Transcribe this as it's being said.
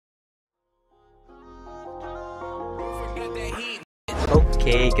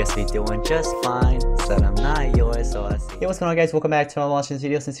Okay, guess we doing just fine. Said I'm not yours, so I see. Hey, what's going on, guys? Welcome back to my watching this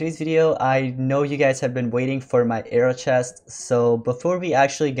video. In today's video, I know you guys have been waiting for my arrow chest. So before we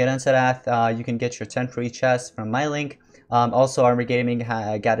actually get into that, you can get your 10 free chests from my link. Also, Armor Gaming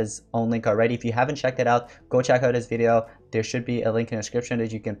got his own link already. If you haven't checked it out, go check out his video. There should be a link in the description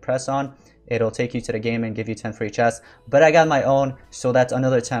that you can press on. It'll take you to the game and give you 10 free chests. But I got my own, so that's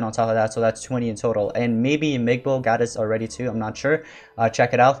another 10 on top of that, so that's 20 in total. And maybe Migbo got his already too, I'm not sure.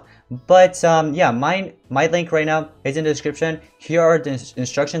 Check it out. But yeah, my link right now is in the description. Here are the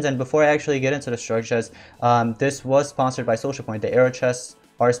instructions, and before I actually get into the instructions, this was sponsored by Social Point. The arrow chests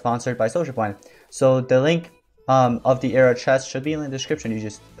are sponsored by Social Point. So the link of the arrow chest should be in the description. You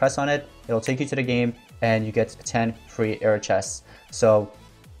just press on it, it'll take you to the game, and you get 10 free arrow chests. So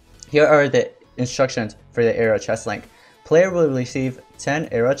here are the instructions for the arrow chest link. Player will receive 10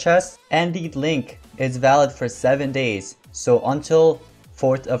 arrow chests, and the link is valid for 7 days, so until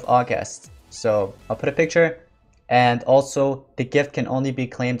 4th of August. So I'll put a picture, and also the gift can only be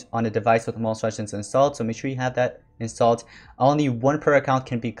claimed on a device with Most Legends installed, so make sure you have that installed. Only one per account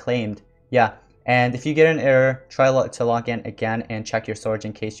can be claimed. Yeah. And if you get an error, try to log in again and check your storage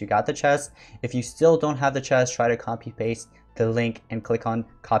in case you got the chest. If you still don't have the chest, try to copy paste the link and click on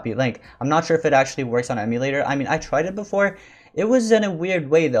copy link. I'm not sure if it actually works on emulator. I mean, I tried it before. It was in a weird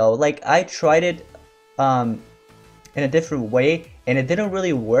way though. Like, I tried it in a different way and it didn't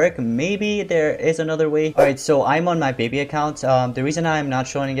really work. Maybe there is another way. Alright, so I'm on my baby account. The reason I'm not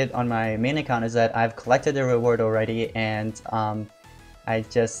showing it on my main account is that I've collected the reward already, and I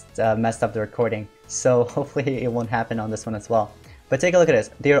just messed up the recording, so hopefully it won't happen on this one as well. But take a look at this.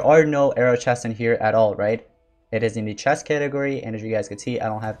 There are no arrow chests in here at all, right? It is in the chest category, and as you guys can see, I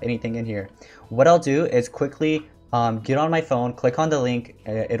don't have anything in here. What I'll do is quickly get on my phone, click on the link,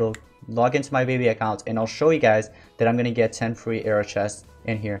 it'll log into my baby account, and I'll show you guys that I'm gonna get 10 free arrow chests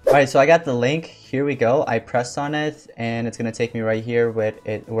in here. Alright, so I got the link. Here we go. I pressed on it, and it's gonna take me right here with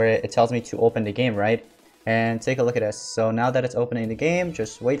it, where it tells me to open the game, right? And take a look at this. So now that it's opening the game,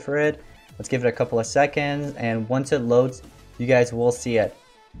 just wait for it. Let's give it a couple of seconds, and once it loads, you guys will see it.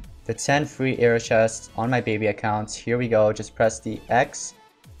 The 10 free arrow chests on my baby account. Here we go. Just press the X.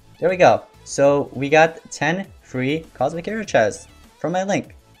 There we go. So we got 10 free cosmic arrow chests from my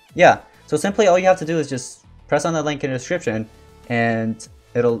link. Yeah. So simply all you have to do is just press on the link in the description, and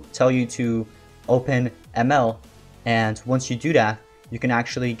it'll tell you to open ML. And once you do that, you can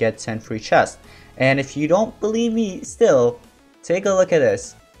actually get 10 free chests. And if you don't believe me still, take a look at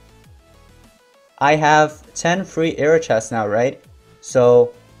this. I have 10 free arrow chests now, right?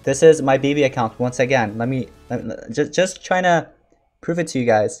 So this is my baby account once again. Let me just trying to prove it to you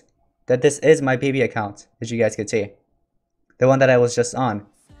guys that this is my baby account, as you guys can see. The one that I was just on.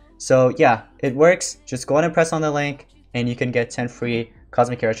 So yeah, it works. Just go ahead and press on the link, and you can get 10 free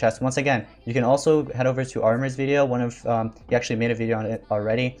cosmic arrow chests. Once again, you can also head over to Armor's video. He actually made a video on it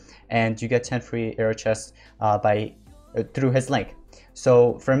already, and you get 10 free arrow chests through his link.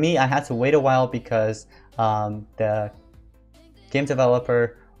 So for me, I had to wait a while because the game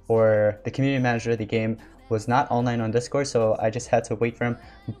developer or the community manager of the game was not online on Discord, so I just had to wait for him.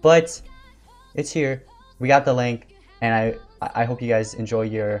 But it's here. We got the link, and I hope you guys enjoy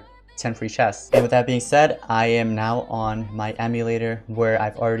your 10 free chests. And with that being said, I am now on my emulator where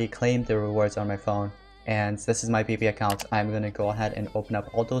I've already claimed the rewards on my phone, and this is my baby account. I'm gonna go ahead and open up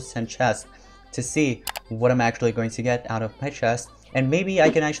all those 10 chests to see what I'm actually going to get out of my chest, and maybe I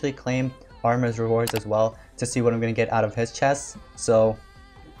can actually claim Armor's rewards as well to see what I'm gonna get out of his chest. So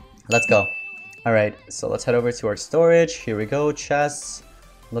let's go. Alright, so let's head over to our storage. Here we go, chests.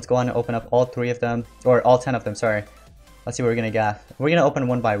 Let's go on and open up all 3 of them, or all 10 of them, sorry. Let's see what we're gonna get. We're gonna open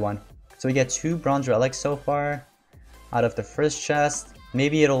one by one. So we get 2 bronze relics so far out of the first chest.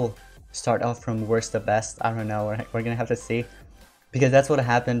 Maybe it'll start off from worst to best. I don't know. We're gonna have to see, because that's what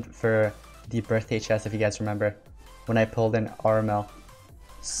happened for the birthday chest, if you guys remember, when I pulled in RML.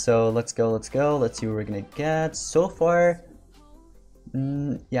 So let's go. Let's see what we're gonna get. So far,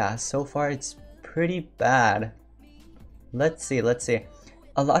 yeah, so far it's pretty bad. Let's see.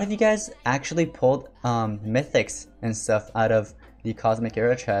 A lot of you guys actually pulled mythics and stuff out of the cosmic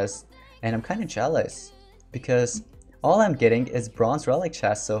arrow chest, and I'm kind of jealous because all I'm getting is bronze relic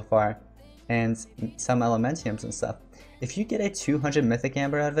chests so far and some elementiums and stuff. If you get a 200 mythic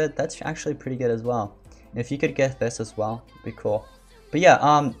amber out of it, that's actually pretty good as well. And if you could get this as well, it'd be cool. But yeah,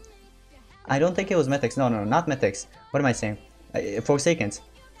 I don't think it was mythics. No, not mythics. What am I saying? Forsakens.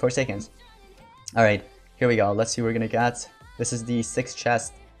 Alright, here we go. Let's see what we're gonna get. This is the 6th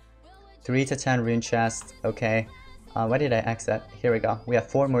chest. 3 to 10 rune chest. Okay. Why did I exit? Here we go. We have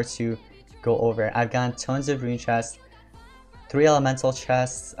 4 more to go over. I've gotten tons of rune chests. 3 elemental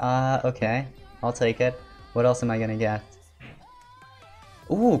chests. Okay. I'll take it. What else am I gonna get?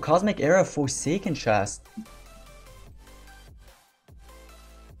 Ooh, Cosmic Era Forsaken chest.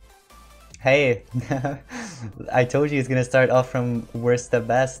 Hey, I told you it's gonna start off from worst to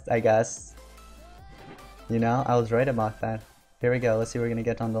best, I guess. You know, I was right about that. Here we go, let's see what we're gonna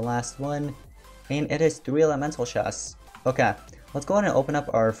get on the last one. And it is 3 elemental chests. Okay, let's go ahead and open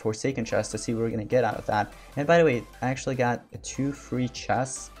up our Forsaken chest to see what we're gonna get out of that. And by the way, I actually got 2 free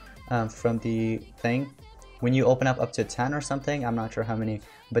chests from the thing. When you open up to 10 or something, I'm not sure how many,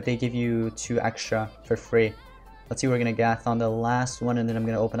 but they give you 2 extra for free. Let's see what we're gonna get on the last one, and then I'm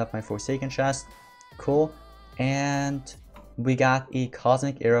gonna open up my Forsaken chest. Cool. And we got a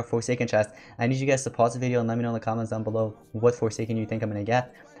Cosmic Era Forsaken chest. I need you guys to pause the video and let me know in the comments down below what Forsaken you think I'm gonna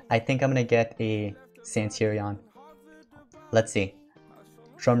get. I think I'm gonna get a Santirion. Let's see.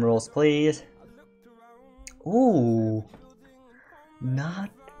 Drum rolls, please. Ooh, not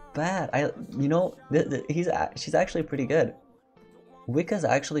bad. You know, she's actually pretty good. Wicca's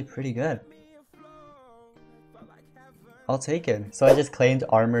actually pretty good. I'll take it. So I just claimed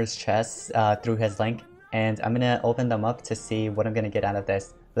Armor's chests through his link, and I'm gonna open them up to see what I'm gonna get out of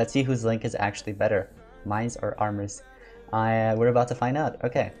this. Let's see whose link is actually better, mine's or Armor's. We're about to find out.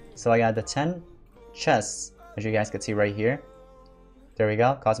 Okay, so I got the 10 chests, as you guys can see right here. There we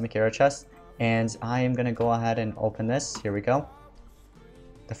go, Cosmic Era chest. And I am gonna go ahead and open this. Here we go.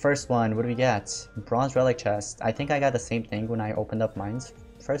 The first one, what do we get? Bronze Relic chest. I think I got the same thing when I opened up mine's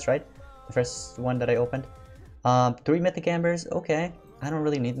first, right? The first one that I opened. 3 Mythic Ambers, okay. I don't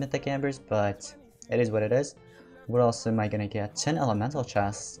really need Mythic Ambers, but it is what it is. What else am I gonna get? 10 Elemental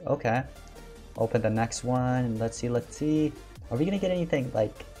chests, okay. Open the next one, and let's see. Are we gonna get anything,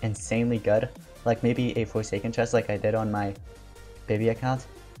 like, insanely good? Like, maybe a Forsaken chest like I did on my baby account?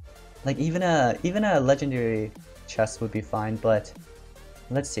 Like, even a Legendary chest would be fine, but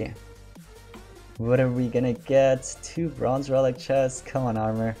let's see. What are we gonna get? 2 Bronze Relic chests, come on,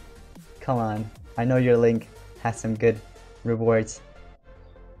 Armor. Come on, I know your link has some good rewards.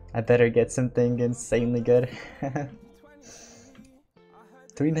 I better get something insanely good.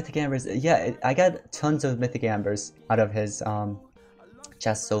 3 Mythic Ambers. Yeah, I got tons of Mythic Ambers out of his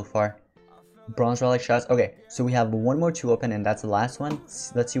chest so far. Bronze Relic chest. Okay, so we have 1 more to open, and that's the last one.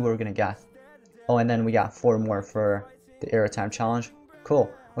 Let's see what we're gonna get. Oh, and then we got 4 more for the Era Time Challenge. Cool.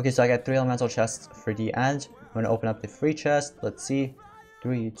 Okay, so I got 3 elemental chests for the end. I'm gonna open up the free chest. Let's see.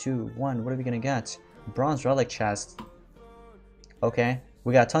 3, 2, 1. What are we gonna get? Bronze Relic chest. Okay,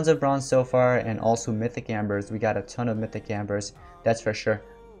 we got tons of bronze so far, and also Mythic Ambers. We got a ton of Mythic Ambers, that's for sure.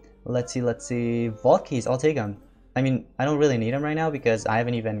 Let's see. Vault keys, I'll take them. I mean, I don't really need them right now because I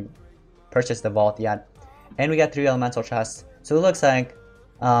haven't even purchased the vault yet. And we got 3 elemental chests. So it looks like,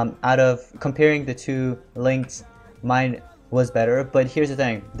 out of comparing the 2 links, mine was better. But here's the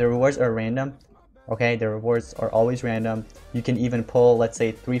thing, the rewards are random. Okay, the rewards are always random. You can even pull, let's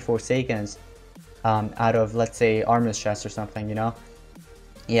say, 3 Forsakens out of, let's say, Armor's chest or something, you know?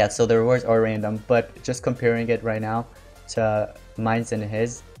 Yeah, so the rewards are random, but just comparing it right now to mine's and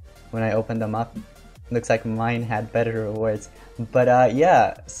his, when I opened them up, looks like mine had better rewards. But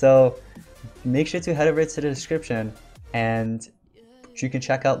yeah, so make sure to head over to the description and you can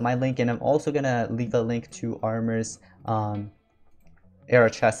check out my link, and I'm also gonna leave a link to Armor's Era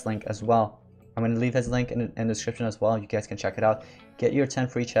chest link as well. I'm going to leave his link in the description as well. You guys can check it out. Get your 10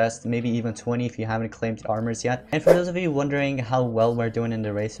 free chests, maybe even 20 if you haven't claimed Armors yet. And for those of you wondering how well we're doing in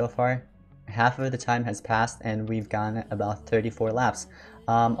the race so far, half of the time has passed and we've gone about 34 laps.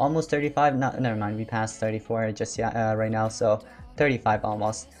 Almost 35, never mind, we passed 34 just right now, so 35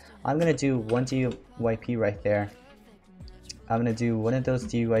 almost. I'm going to do 1 DYP right there. I'm going to do one of those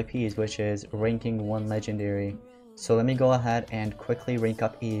DYPs, which is ranking 1 legendary. So let me go ahead and quickly rank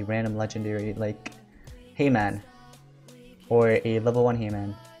up a random legendary like Heyman or a level 1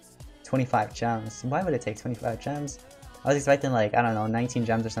 Heyman. 25 gems. Why would it take 25 gems? I was expecting like, I don't know, 19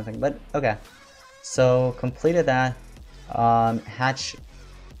 gems or something, but okay. So completed that. Hatch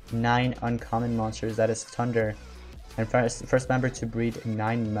 9 uncommon monsters, that is Thunder. And first member to breed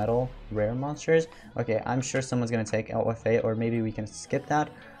 9 metal rare monsters. Okay, I'm sure someone's gonna take LFA, or maybe we can skip that.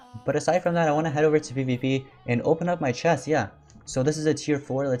 But aside from that, I want to head over to PvP and open up my chest. Yeah, so this is a tier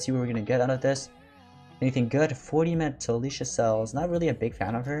 4. Let's see what we're gonna get out of this. Anything good? 40 Metalicia cells. Not really a big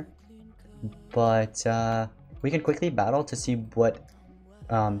fan of her, but we can quickly battle to see what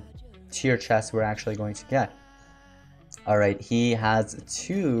tier chests we're actually going to get. Alright, he has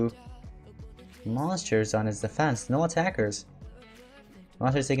 2 monsters on his defense. No attackers.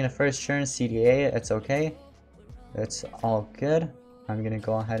 Monsters taking a first turn. CDA. It's okay. It's all good. I'm gonna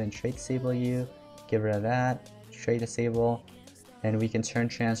go ahead and trade disable you, get rid of that, trade disable, and we can turn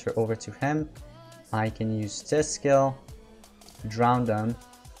transfer over to him. I can use this skill, drown them,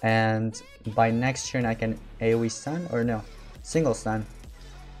 and by next turn I can AoE stun, or no, single stun.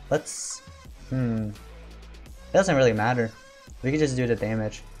 Let's, it doesn't really matter. We can just do the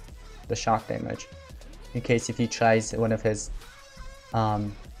damage, the shock damage, in case if he tries one of his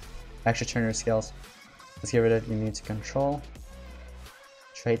extra turner skills. Let's get rid of immune to control,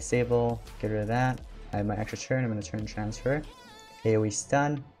 trade stable, get rid of that. I have my extra turn, I'm gonna turn transfer, AoE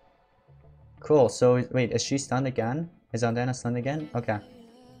stun. Cool, so wait, is she stunned again? Is Andana stunned again? Okay.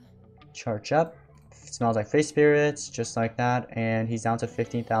 Charge up. Smells like free spirits, just like that, and he's down to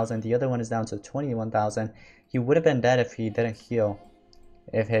 15,000. The other one is down to 21,000. He would have been dead if he didn't heal,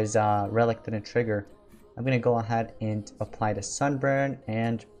 if his relic didn't trigger. I'm gonna go ahead and apply the sunburn,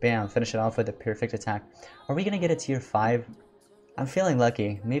 and bam, finish it off with a perfect attack. Are we gonna get a tier 5? I'm feeling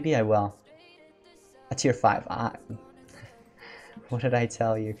lucky. Maybe I will. A tier 5. What did I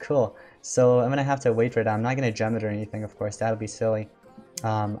tell you? Cool. So I'm gonna have to wait for that. I'm not gonna gem it or anything, of course. That'll be silly.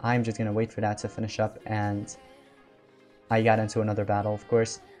 I'm just gonna wait for that to finish up, and I got into another battle, of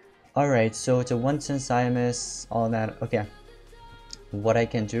course. Alright, so it's a 110 Siamus, all that. Okay. What I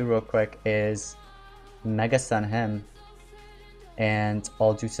can do real quick is Mega Stun him, and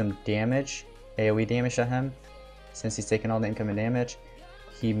I'll do some damage, AoE damage to him, since he's taking all the incoming damage.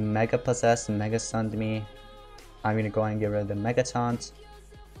 He Mega Possessed, Mega Stunned me. I'm gonna go ahead and get rid of the Mega Taunt,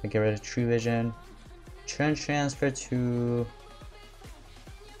 get rid of True Vision, transfer to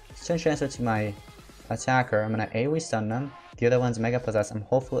my attacker. I'm gonna AoE stun them. The other one's Mega Possessed.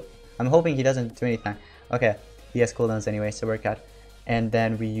 I'm hoping he doesn't do anything. Okay, he has cooldowns anyway, so we're good. And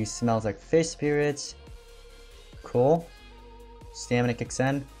then we use Smells Like Fish Spirits. Cool. Stamina kicks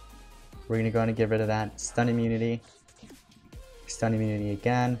in. We're gonna go ahead and get rid of that. Stun immunity. Stun immunity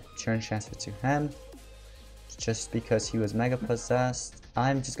again. Turn transfer to him. Just because he was Mega Possessed,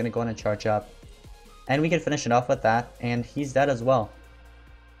 I'm just gonna go ahead and charge up. And we can finish it off with that, and he's dead as well.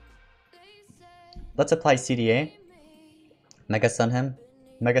 Let's apply CDA. Mega Stun him.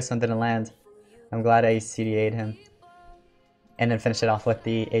 Mega Stun didn't land. I'm glad I CDA'd him. And then finish it off with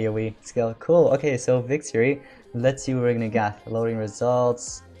the AoE skill. Cool. Okay, so victory. Let's see what we're gonna get. Loading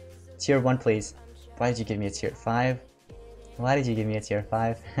results. Tier 1, please. Why did you give me a tier 5? Why did you give me a tier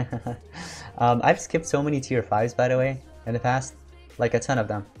 5? I've skipped so many tier 5s, by the way, in the past. Like a ton of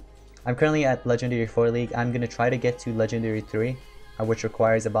them. I'm currently at Legendary 4 League. I'm gonna try to get to Legendary 3, which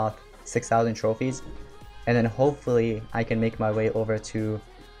requires about 6,000 trophies, and then hopefully I can make my way over to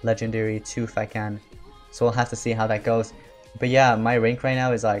Legendary 2 if I can. So we'll have to see how that goes. But yeah, my rank right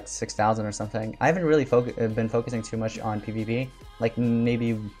now is like 6,000 or something. I haven't really been focusing too much on PvP, like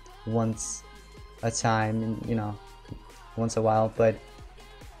maybe once a time, you know, once a while, but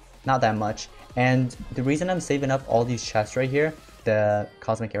not that much. And the reason I'm saving up all these chests right here, the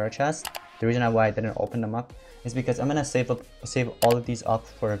Cosmic Era chests, the reason why I didn't open them up is because I'm gonna save all of these up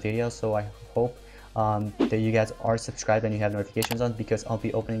for a video. So I hope that you guys are subscribed and you have notifications on, because I'll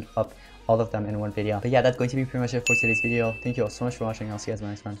be opening up all of them in one video. But yeah, that's going to be pretty much it for today's video. Thank you all so much for watching. I'll see you guys in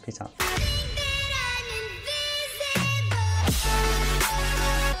the next one. Peace out.